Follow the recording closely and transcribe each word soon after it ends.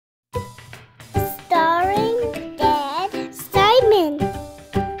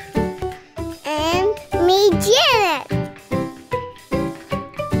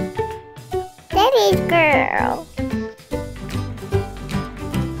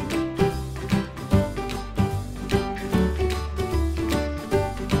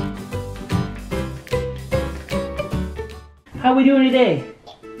How we doing today?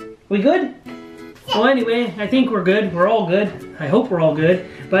 We good? Well, anyway, I think we're good. We're all good. I hope we're all good.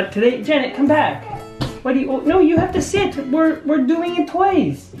 But today, Janet, come back. What do you? Oh, no, you have to sit. We're doing it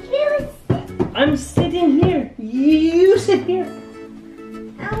twice. I'm sitting here. You sit here.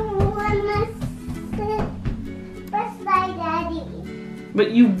 I wanna sit beside Daddy.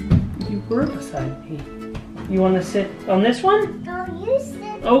 But you were beside me. You want to sit on this one? No, you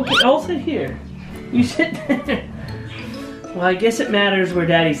sit. Okay, I'll sit here. You sit there. Well, I guess it matters where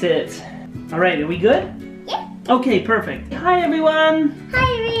Daddy sits. All right, are we good? Yeah. Okay, perfect. Hi, everyone.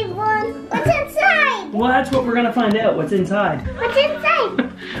 Hi, everyone. What's inside? Well, that's what we're gonna find out. What's inside? What's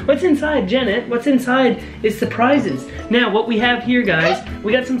inside? What's inside, Janet? What's inside is surprises. Now, what we have here, guys,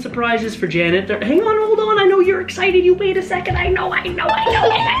 we got some surprises for Janet. Hang on, hold on. I know you're excited. You wait a second. I know.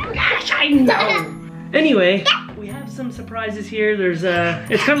 Gosh, I know. Anyway, we have some surprises here. There's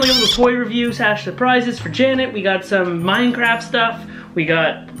it's kind of like a little toy review / surprises for Janet. We got some Minecraft stuff. We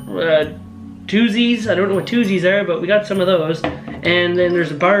got Twozies. I don't know what Twozies are, but we got some of those. And then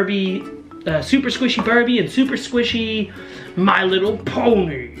there's a Barbie, super squishy Barbie and super squishy My Little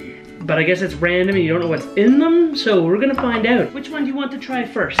Pony. But I guess it's random and you don't know what's in them, so we're gonna find out. Which one do you want to try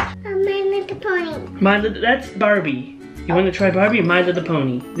first? My Little Pony. That's Barbie. You want to try Barbie or My Little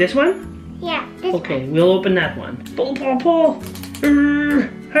Pony? This one? Yeah, this Okay, we'll open that one. Pull, pull, pull.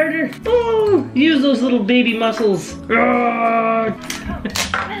 Harder. Oh, use those little baby muscles.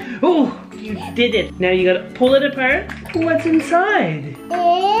 Oh, you did it. Now you gotta pull it apart. What's inside?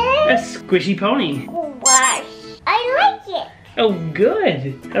 A squishy pony. Squash. I like it. Oh,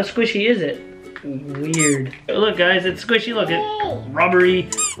 good. How squishy is it? Weird. Oh, look, guys, it's squishy. Look, it's rubbery.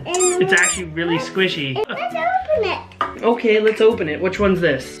 It's actually really squishy. Let's open it. Okay, let's open it. Which one's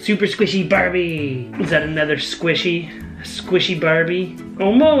this? Super squishy Barbie. Is that another squishy? Squishy Barbie?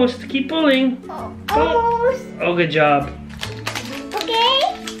 Almost. Keep pulling. Almost. Oh, good job. Okay.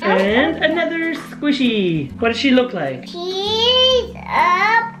 And another squishy. What does she look like? She's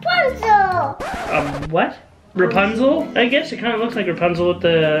a pencil. What? Rapunzel? I guess it kind of looks like Rapunzel with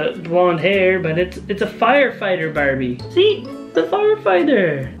the blonde hair, but it's a firefighter Barbie. See? The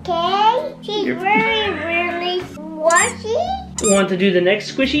firefighter. Okay. She's really squishy. You want to do the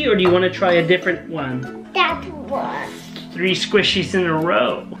next squishy, or do you want to try a different one? That one. 3 squishies in a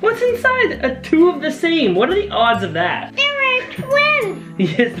row. What's inside? 2 of the same. What are the odds of that? They're twins.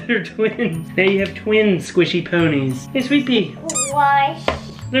 Yes, they're twins. Now you have twin squishy ponies. Hey, Sweet Pea. Squash.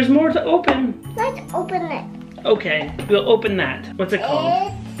 There's more to open. Let's open it. Okay, we'll open that. What's it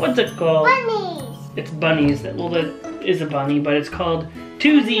called? What's it called? Bunnies. It's bunnies. Well, that is a bunny, but it's called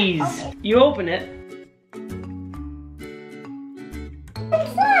Twozies. Okay. You open it.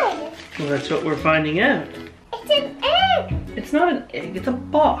 Inside. Well, that's what we're finding out. It's an egg. It's not an egg, it's a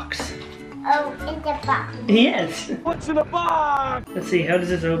box. Oh, it's a box. Yes. What's in the box? Let's see, how does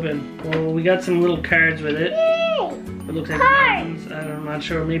this open? Well, we got some little cards with it. Yay. It looks like Cards. buttons. I'm not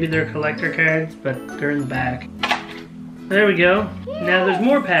sure. Maybe they're collector cards, but they're in the back. There we go. Now there's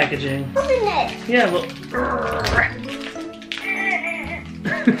more packaging. Open it. Yeah, well.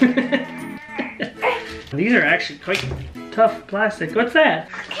 These are actually quite tough plastic. What's that?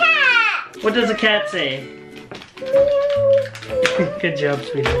 Cat. What does a cat say? Meow. Good job,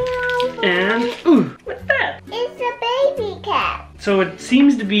 sweetie. Meow. And, ooh, what's that? It's a baby cat. So it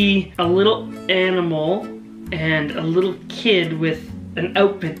seems to be a little animal and a little kid with an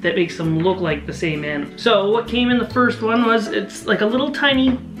outfit that makes them look like the same animal. So what came in the first one was, it's like a little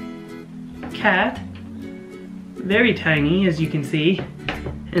tiny cat. Very tiny, as you can see.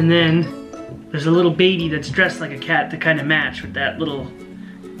 And then there's a little baby that's dressed like a cat to kind of match with that little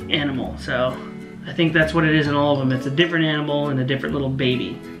animal. So I think that's what it is in all of them. It's a different animal and a different little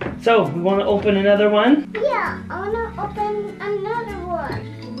baby. So we want to open another one. Yeah, I want to open another one.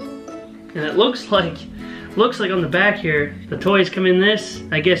 And it looks like on the back here, the toys come in this.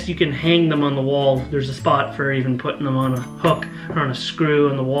 I guess you can hang them on the wall. There's a spot for even putting them on a hook or on a screw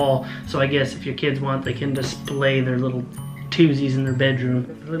on the wall. So I guess if your kids want, they can display their little Twozies in their bedroom.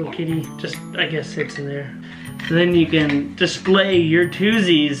 The little kitty just, I guess, sits in there. So then you can display your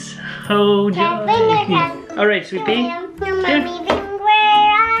Twozies. Oh, joy. All right, Sweet Pea.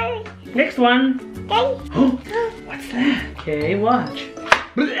 Next one. Okay. Oh, what's that? Okay, watch.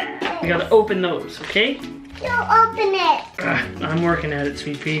 We gotta open those, okay? You open it. I'm working at it,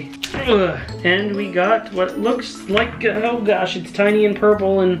 Sweet Pea. And we got what looks like, oh gosh, it's tiny and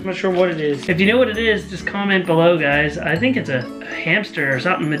purple and I'm not sure what it is. If you know what it is, just comment below, guys. I think it's a hamster or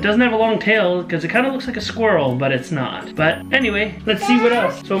something. It doesn't have a long tail because it kind of looks like a squirrel, but it's not. But anyway, let's see what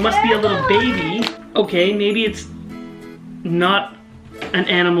else. So it must be a little baby. Okay, maybe it's not an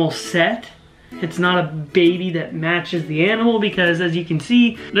animal set. It's not a baby that matches the animal because as you can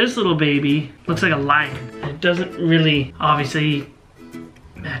see, this little baby looks like a lion. It doesn't really obviously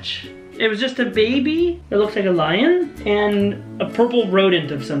match. It was just a baby that looks like a lion and a purple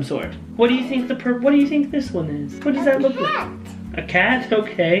rodent of some sort. What do you think what do you think this one is? What does that look like? A cat?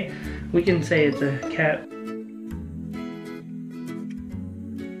 Okay. We can say it's a cat.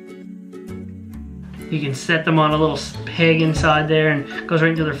 You can set them on a little peg inside there and it goes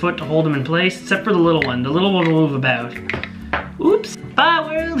right into their foot to hold them in place, except for the little one. The little one will move about. Oops. Bye,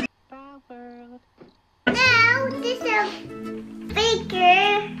 world. Bye, world. Now, this is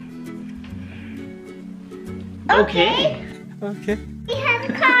bigger. Okay. Okay. We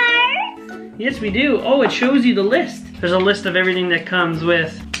have cards. Yes, we do. Oh, it shows you the list. There's a list of everything that comes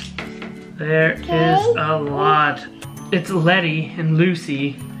with. There is a lot. It's Letty and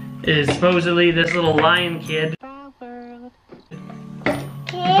Lucy. Is supposedly this little lion kid.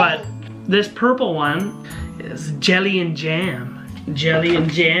 But this purple one is Jelly and Jam. Jelly and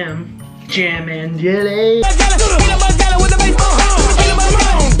Jam. Jam and Jelly. Yeah.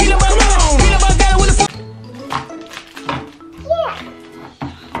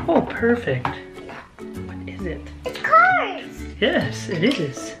 Oh, perfect. What is it? It's cards. Yes, it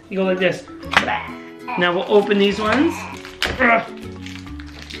is. You go like this. Now we'll open these ones.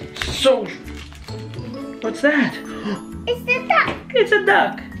 So, what's that? It's the duck. It's a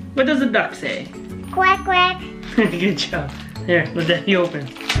duck. What does a duck say? Quack, quack. Good job. Here, let Daddy open.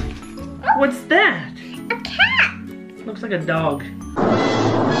 What's that? A cat. Looks like a dog.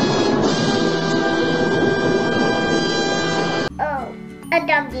 Oh, a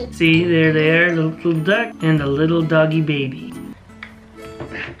doggy. See, there they are, the little duck and the little doggy baby.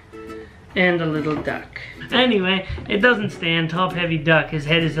 And a little duck. Anyway, it doesn't stand top-heavy duck. His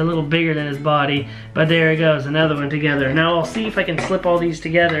head is a little bigger than his body, but there it goes, another one together. Now I'll see if I can slip all these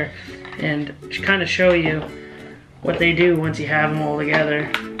together and kind of show you what they do once you have them all together.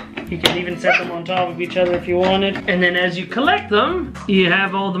 You can even set them on top of each other if you wanted. And then as you collect them, you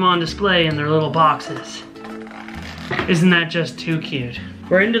have all of them on display in their little boxes. Isn't that just too cute?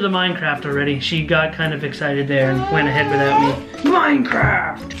 We're into the Minecraft already. She got kind of excited there and went ahead without me.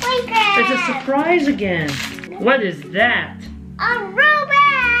 Minecraft! It's a surprise again. What is that? A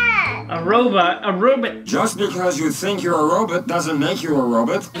robot! A robot. Just because you think you're a robot doesn't make you a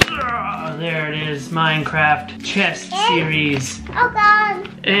robot. Oh, there it is, Minecraft chest series. Oh God!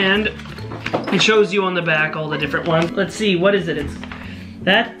 And it shows you on the back all the different ones. Let's see, what is it?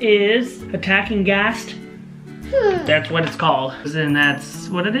 That is Attacking Ghast. That's what it's called. And that's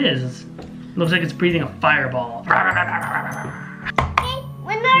what it is. Looks like it's breathing a fireball.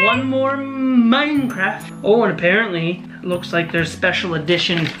 One more Minecraft. Oh, and apparently, it looks like there's special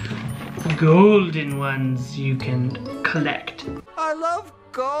edition golden ones you can collect. I love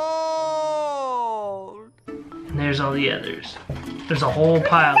gold. And there's all the others. There's a whole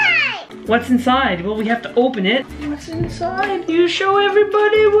pile. What's inside? Well, we have to open it. What's inside? You show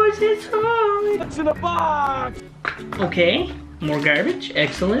everybody what's inside. It's in a box. Okay, more garbage.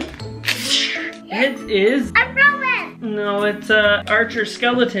 Excellent. It is... A robot! No, it's a Archer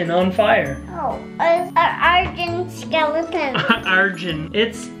skeleton on fire. Oh, it's an Argent skeleton. Argent.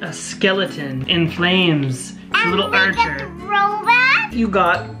 It's a skeleton in flames. It's a little archer. The robot? You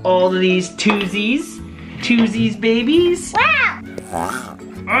got all of these twosies. Twosies babies. Wow!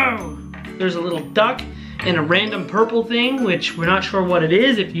 Oh, there's a little duck and a random purple thing, which we're not sure what it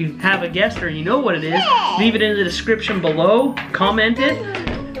is. If you have a guess or you know what it is, leave it in the description below. Comment it.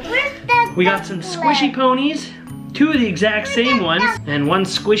 We got some squishy ponies, two of the exact same ones, and one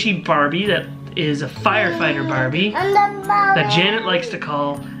squishy Barbie that is a firefighter Barbie that Janet likes to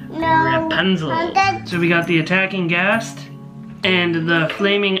call Rapunzel. So we got the Attacking Ghast and the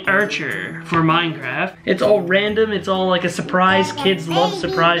Flaming Archer for Minecraft. It's all random, it's all like a surprise. Kids love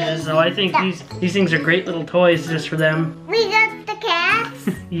surprises, so I think these things are great little toys just for them. We got the cats.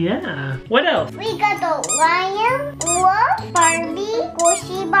 Yeah. What else? We got the lion, wolf, Barbie,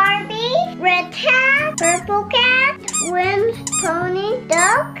 squishy Barbie, red cat, purple cat, twins, pony,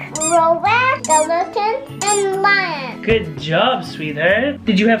 duck, robot, skeleton, and lion. Good job, sweetheart.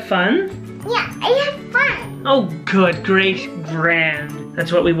 Did you have fun? Yeah, I had fun. Oh, good, great, grand.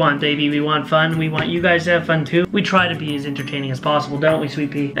 That's what we want, baby. We want fun. We want you guys to have fun, too. We try to be as entertaining as possible, don't we,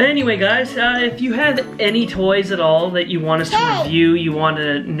 Sweet Pea? Anyway, guys, if you have any toys at all that you want us to review, you want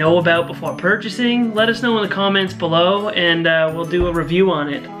to know about before purchasing, let us know in the comments below, and we'll do a review on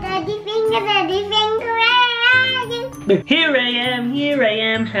it. Daddy finger, where are you? Here I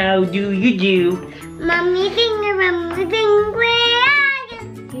am, how do you do? Mommy finger, where are you?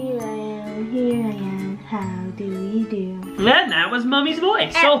 Well, now that was Mummy's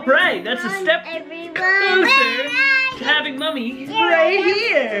voice. So right, that's a step Everyone, closer to having Mummy right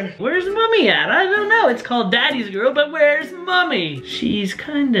here. Where's Mummy at? I don't know. It's called Daddy's Girl, but where's Mummy? She's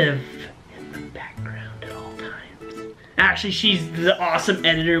kind of in the background at all times. Actually, she's the awesome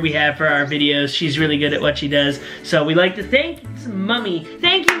editor we have for our videos. She's really good at what she does. So we like to thank Mummy.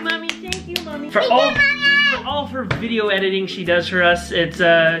 Thank you, Mummy. Thank you, Mummy. For all of her video editing she does for us. It's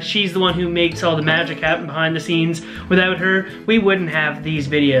she's the one who makes all the magic happen behind the scenes. Without her, we wouldn't have these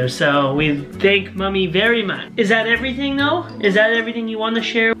videos. So we thank Mummy very much. Is that everything though? Is that everything you want to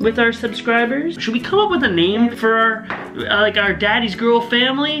share with our subscribers? Should we come up with a name for our like our Daddy's Girl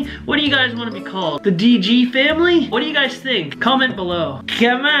family? What do you guys want to be called? The DG family? What do you guys think? Comment below.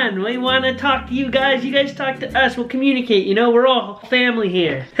 Come on, we want to talk to you guys. You guys talk to us. We'll communicate. You know, we're all family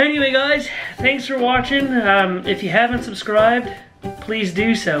here. Anyway, guys, thanks for watching. If you haven't subscribed, please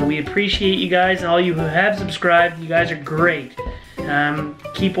do so. We appreciate you guys and all you who have subscribed. You guys are great.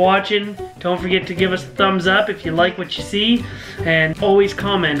 Keep watching. Don't forget to give us a thumbs up if you like what you see. And always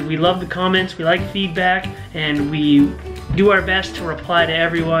comment. We love the comments. We like feedback. And we do our best to reply to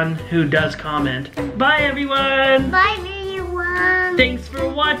everyone who does comment. Bye, everyone. Bye, everyone. Thanks for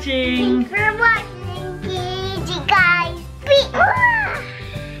watching. Thanks for watching.